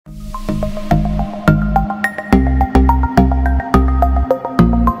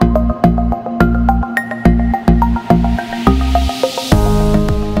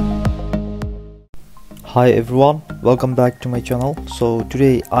Hi everyone, welcome back to my channel. So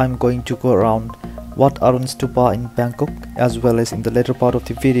today I'm going to go around Wat Arun stupa in Bangkok, as well as in the later part of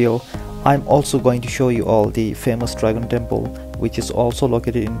the video I'm also going to show you all the famous dragon temple which is also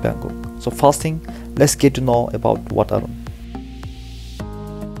located in Bangkok. So first thing, let's get to know about Wat Arun.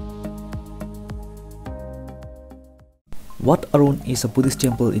 Wat Arun is a Buddhist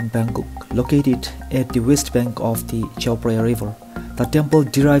temple in Bangkok, located at the west bank of the Chaopraya river. The temple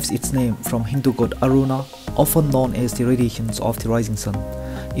derives its name from Hindu god Aruna, often known as the radiations of the rising sun.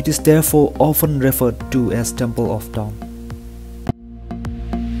 It is therefore often referred to as Temple of Dawn.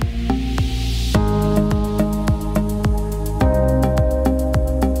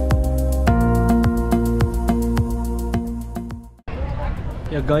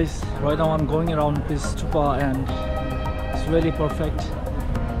 Yeah guys, right now I'm going around this stupa and it's really perfect,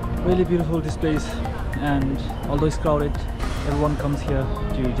 really beautiful this place, and although it's crowded, everyone comes here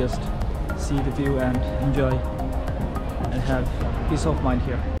to just see the view and enjoy and have peace of mind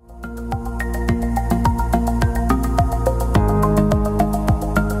here.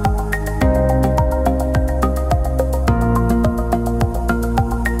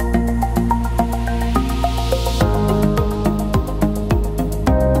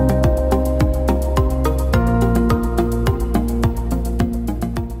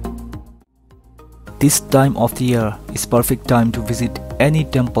 This time of the year is perfect time to visit any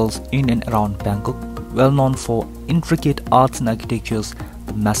temples in and around Bangkok, well known for intricate arts and architectures,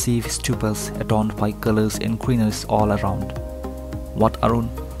 the massive stupas adorned by colors and greeneries all around. Wat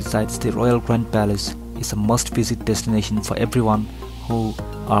Arun, besides the Royal Grand Palace, is a must-visit destination for everyone who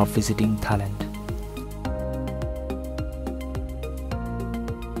are visiting Thailand.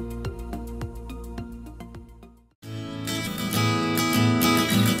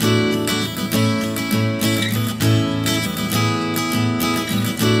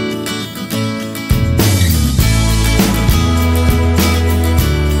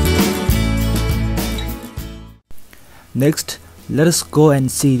 Next, let us go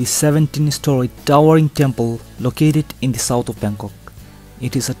and see the 17-story towering temple located in the south of Bangkok.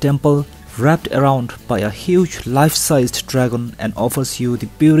 It is a temple wrapped around by a huge life-sized dragon and offers you the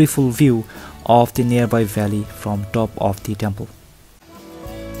beautiful view of the nearby valley from top of the temple.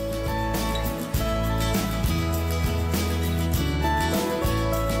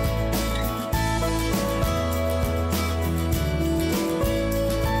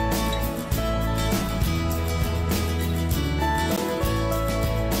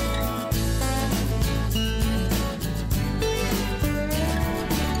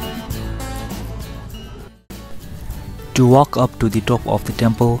 To walk up to the top of the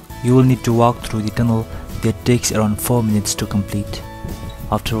temple, you will need to walk through the tunnel that takes around 4 minutes to complete.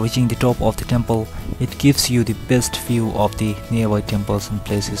 After reaching the top of the temple, it gives you the best view of the nearby temples and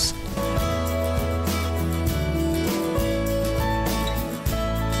places.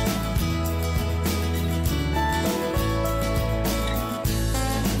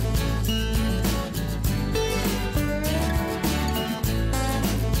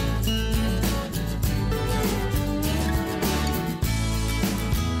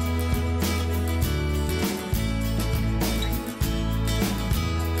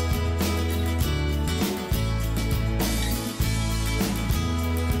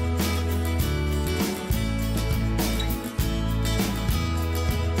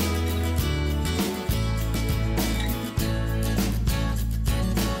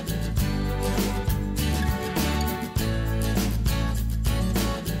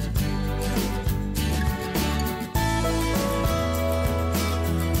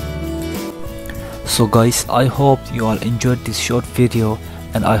 So guys, I hope you all enjoyed this short video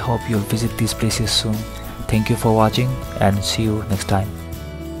and I hope you'll visit these places soon. Thank you for watching and see you next time.